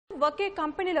ఒకే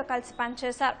కంపెనీలో కలిసి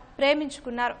పనిచేశారు,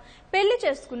 ప్రేమించుకున్నారు, పెళ్లి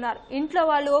చేసుకున్నారు. ఇంట్లో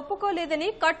వాళ్ళు ఒప్పుకోలేదని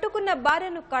కట్టుకున్న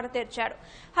భార్యను కడతీర్చాడు.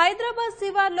 హైదరాబాద్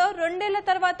శివార్లో 2 ఏళ్ల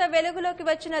తర్వాత వెలుగులోకి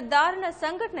వచ్చిన దారుణ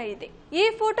సంఘటన ఇది. ఈ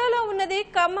ఫోటోలో ఉన్నది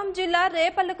ఖమ్మం జిల్లా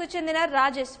రేపల్లకు చెందిన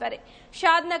రాజేశ్వరి.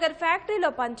 షాద్నగర్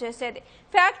ఫ్యాక్టరీలో పనిచేసేది.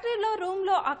 ఫ్యాక్టరీలో రూమ్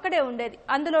లో అక్కడే ఉండేది.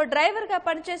 అందులో డ్రైవర్ గా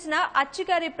పనిచేసిన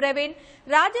అచ్చిగారి ప్రవీణ్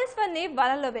రాజేశ్వరిని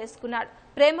వలలో వేసుకున్నాడు.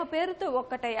 ప్రేమ పేరుతో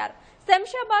ఒక్కటయ్యారు.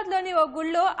 శంషాబాద్ లోని ఓ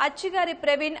గుళ్ళో అచ్చిగారి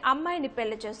ప్రవీణ్ అమ్మాయిని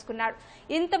పెళ్లి చేసుకున్నాడు.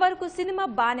 ఇంతవరకు సినిమా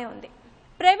బానే ఉంది.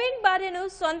 ప్రవీణ్ భార్యను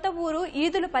సొంత ఊరు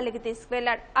ఈదులపల్లికి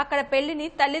తీసుకువెళ్లాడు. అక్కడ పెళ్లిని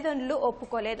తల్లిదండ్రులు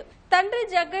ఒప్పుకోలేదు. తండ్రి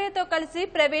జగ్గయ్యతో కలిసి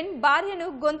ప్రవీణ్ భార్యను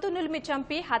గొంతు నులిమి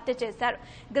చంపి హత్య చేశాడు.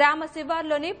 గ్రామ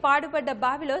శివార్లోని పాడుబడ్డ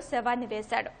బావిలో శవాన్ని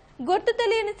వేశాడు. గుర్తు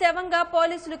తెలియని శవంగా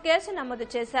పోలీసులు కేసు నమోదు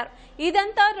చేశారు.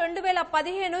 ఇదంతా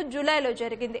 2015 జూలైలో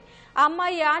జరిగింది.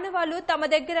 అమ్మాయి ఆనవాళ్లు తమ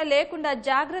దగ్గర లేకుండా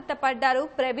జాగ్రత్త పడ్డారు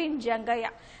ప్రవీణ్ జంగయ్య.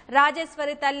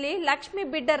 రాజేశ్వరి తల్లి లక్ష్మి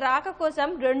బిడ్డ రాక కోసం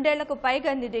 2 ఏళ్లకు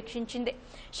పైగా నిరీక్షించింది.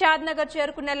 షాద్నగర్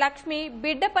చేరుకున్న లక్ష్మి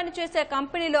బిడ్డ పనిచేసే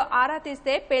కంపెనీలో ఆరా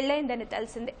తీస్తే పెళ్లైందని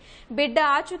తెలిసింది. బిడ్డ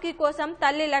ఆచూకీ కోసం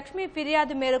తల్లి లక్ష్మి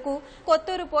ఫిర్యాదు మేరకు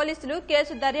కొత్తూరు పోలీసులు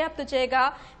కేసు దర్యాప్తు చేయగా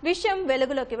విషయం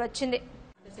వెలుగులోకి వచ్చింది.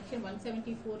 సెక్షన్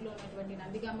 174 లో ఉన్నటువంటి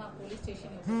Nandigama police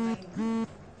station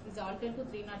is altered to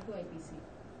 302 IPC.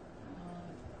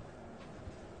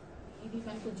 ఇది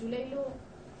మనకు జూలైలో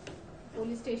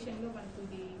పోలీస్ స్టేషన్లో మనకు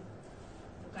ఇది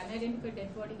ఒక అన్ఐడెంటిఫైడ్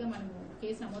డెడ్ బాడీగా మనము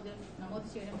కేసు నమోదు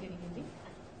చేయడం జరిగింది.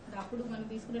 అప్పుడు మనం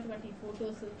తీసుకున్నటువంటి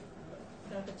ఫొటోస్,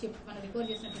 తర్వాత మనం రికార్డ్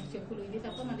చేసినటువంటి చెప్పులు, ఇది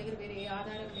తప్ప మన దగ్గర వేరే ఏ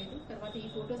ఆధారం లేదు. తర్వాత ఈ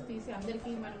ఫొటోస్ తీసి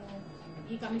అందరికీ మనము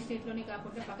ఈ కమిషనరేట్లోనే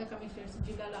కాకుండా పక్క కమిషనరేట్స్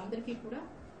జిల్లాలో అందరికీ కూడా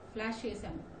ఫ్లాష్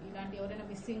చేశాము. ఇలాంటి ఎవరైనా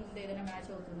మిస్సింగ్ ఉందో ఏదైనా మ్యాచ్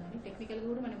అవుతుందని టెక్నికల్గా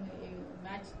కూడా మనం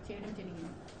మ్యాచ్ చేయడం జరిగింది.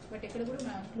 బట్ ఎక్కడ కూడా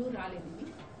మన క్లూ రాలేదు ఇది.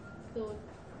 సో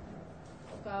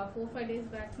ఒక 4-5 డేస్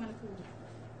బ్యాక్ మనకు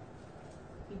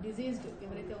ఈ డిజీజ్డ్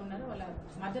ఎవరైతే ఉన్నారో వాళ్ళ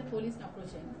మదర్ పోలీస్ని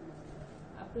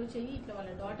అప్రోచ్ అయ్యి ఇట్లా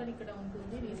వాళ్ళ డాటర్ ఇక్కడ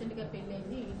ఉంటుంది, రీసెంట్గా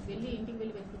పెళ్ళైంది, ఇంటికి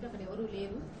వెళ్ళి వెతుకుంటే అక్కడ ఎవరూ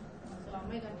లేరు, సో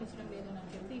అమ్మాయి కనిపించడం లేదు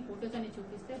అని చెప్పి ఈ ఫొటోస్ అన్ని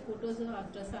చూపిస్తే ఫొటోస్ ఆ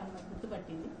డ్రెస్ అమ్మాయి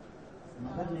గుర్తుపట్టింది.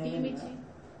 టీమ్ ఇచ్చి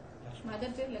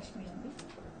మదర్ పేరు లక్ష్మి అండి.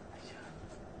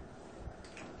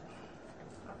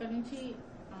 అక్కడ నుంచి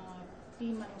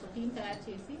మనం ఒక టీం తయారు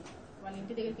చేసి వాళ్ళ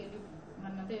ఇంటి దగ్గరికి వెళ్ళి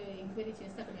మనమంతా ఎంక్వైరీ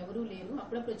చేస్తే అక్కడ ఎవరూ లేరు,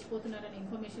 అప్పుడప్పుడు వచ్చిపోతున్నారనే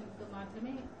ఇన్ఫర్మేషన్తో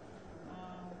మాత్రమే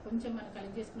కొంచెం మనం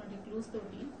కలెక్ట్ చేసుకున్న క్లూస్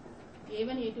తోటి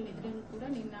A1 A2 ఇద్దరు కూడా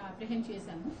నిన్న అప్రిహెండ్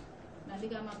చేశాము.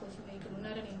 నందిగామకు వచ్చిన ఇక్కడ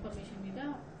ఉన్నారనే ఇన్ఫర్మేషన్ మీద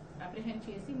అప్రిహెండ్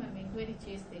చేసి మనం ఎంక్వైరీ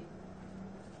చేస్తే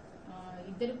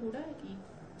ఇద్దరు కూడా ఈ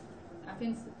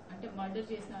అఫెన్స్ అంటే మర్డర్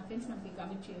చేసిన అఫెన్స్ మనకి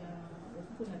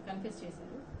ఒప్పుకున్నారు, కన్ఫెస్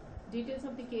చేశారు. డీటెయిల్స్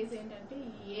ఆఫ్ ది కేసు ఏంటంటే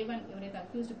ఈ A1 ఎవరైతే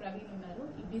అక్యూజ్డ్ ప్రవీణ్ ఉన్నారో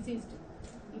ఈ డిసీజ్డ్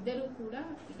ఇద్దరు కూడా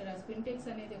ఇక్కడ స్పిన్టెక్స్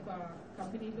అనేది ఒక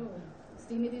కంపెనీలో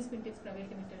శ్రీనిధి స్పిన్టెక్స్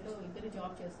ప్రైవేట్ లిమిటెడ్లో ఇద్దరు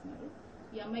జాబ్ చేస్తున్నారు.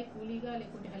 ఈ అమ్మాయి కూలీగా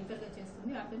లేకుంటే హెల్పర్గా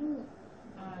చేస్తుంది, అతను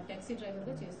టాక్సీ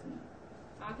డ్రైవర్గా చేస్తున్నారు.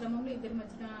 ఆ క్రమంలో ఇద్దరి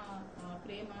మధ్యన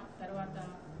ప్రేమ, తర్వాత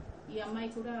ఈ అమ్మాయి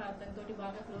కూడా అతనితోటి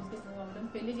బాగా క్లోజ్గా మూవ్ అవ్వడం,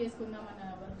 పెళ్లి చేసుకుందామన్న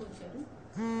వరకు వచ్చారు.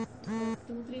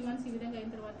 2-3 మంత్స్ ఈ విధంగా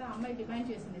అయిన తర్వాత అమ్మాయి డిమాండ్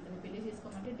చేసింది ఇతను పెళ్లి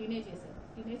చేసుకోమంటే డినే చేశారు.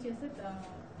 డినే చేస్తే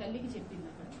తల్లికి చెప్పింది.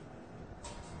 అక్కడ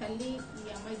తల్లి ఈ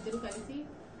అమ్మాయి ఇద్దరు కలిసి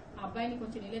ఆ అబ్బాయిని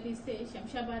కొంచెం నిలదీస్తే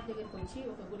శంషాబాద్ దగ్గరకు వచ్చి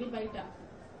ఒక గుడి బయట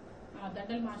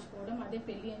దండలు మార్చుకోవడం అదే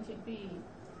పెళ్లి అని చెప్పి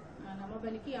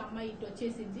నమ్మబలికి ఆ అమ్మాయి ఇటు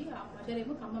వచ్చేసింది. ఆ మదర్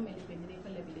ఏమో ఖమ్మం వెళ్ళిపోయింది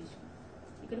రేపల్లె విలేజ్.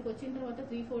 ఇక్కడికి వచ్చిన తర్వాత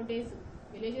 3-4 డేస్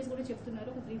విలేజెస్ కూడా చెప్తున్నారు,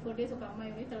 ఒక 3-4 డేస్ ఒక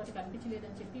అమ్మాయి ఉంది, తర్వాత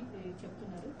కనిపించలేదని చెప్పి ఇప్పుడు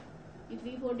చెప్తున్నారు. ఈ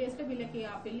 3-4 డేస్లో వీళ్ళకి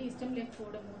ఆ పెళ్లి ఇష్టం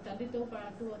లేకపోవడము, తల్లితో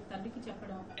పాటు తండ్రికి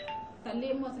చెప్పడం, తల్లి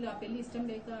ఏమో అసలు ఆ పెళ్లి ఇష్టం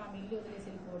లేక ఆమె ఇల్లు వదిలేసి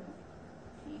వెళ్ళిపోవడం.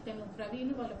 ఇతను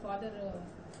ప్రవీణ్ వాళ్ళ ఫాదర్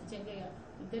జంగయ్య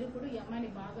ఇద్దరు కూడా ఈ అమ్మాయిని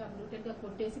బాగా బ్రూటల్గా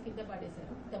కొట్టేసి కింద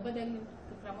పడేశారు. దెబ్బ తగిలిన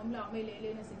క్రమంలో అమ్మాయి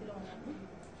లేలేని స్థితిలో ఉన్నప్పుడు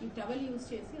ఈ టవల్ యూజ్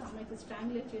చేసి అమ్మాయికి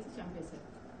స్ట్రాంగులేట్ చేసి చంపేశారు.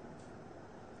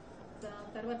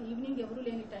 తర్వాత ఈవినింగ్ ఎవరు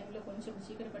లేని టైంలో కొంచెం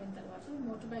చీకటి పడిన తర్వాత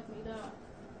మోటార్ బైక్ మీద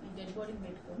ఈ డెడ్ బాడీని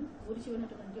పెట్టుకొని ఊరిచి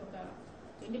ఉన్నటువంటి ఒక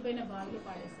ఎండిపోయిన బావిలో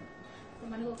పాడేశారు.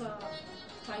 మనకు ఒక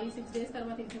 5-6 డేస్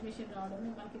తర్వాత ఇన్ఫర్మేషన్ రావడం,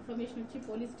 మనకి ఇన్ఫర్మేషన్ వచ్చి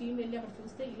పోలీస్ టీం వెళ్ళి అక్కడ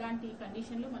చూస్తే ఇలాంటి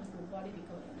కండిషన్లో మనకు బాడీ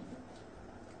రికవర్ అయింది.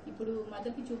 ఇప్పుడు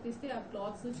మదర్కి చూపిస్తే ఆ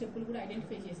క్లాత్స్, చెప్పులు కూడా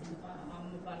ఐడెంటిఫై చేసింది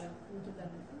వాళ్ళ కూతురు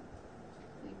అన్నట్టు.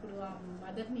 ఇప్పుడు ఆ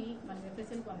మదర్ని మనం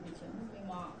ఎఫ్ఎస్ఎల్కి పంపించాము.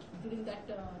 మేము during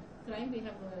that crime we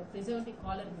have preserve the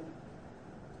collar bone.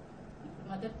 ఇప్పుడు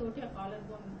మదర్ తోటి ఆ కాలర్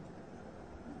బోన్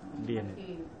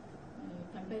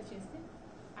కంపేర్ చేస్తే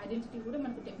ఐడెంటిటీ కూడా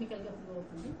మనకు టెక్నికల్గా ప్రూవ్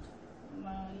అవుతుంది.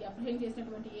 ఈ అప్రిహెండ్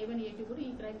చేసినటువంటి A1 A2 కూడా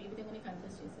ఈ క్రైమ్ ఈ విధంగానే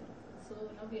కన్ఫెస్ చేశారు. So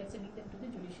now we're sending them to the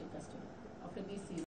judicial custody after these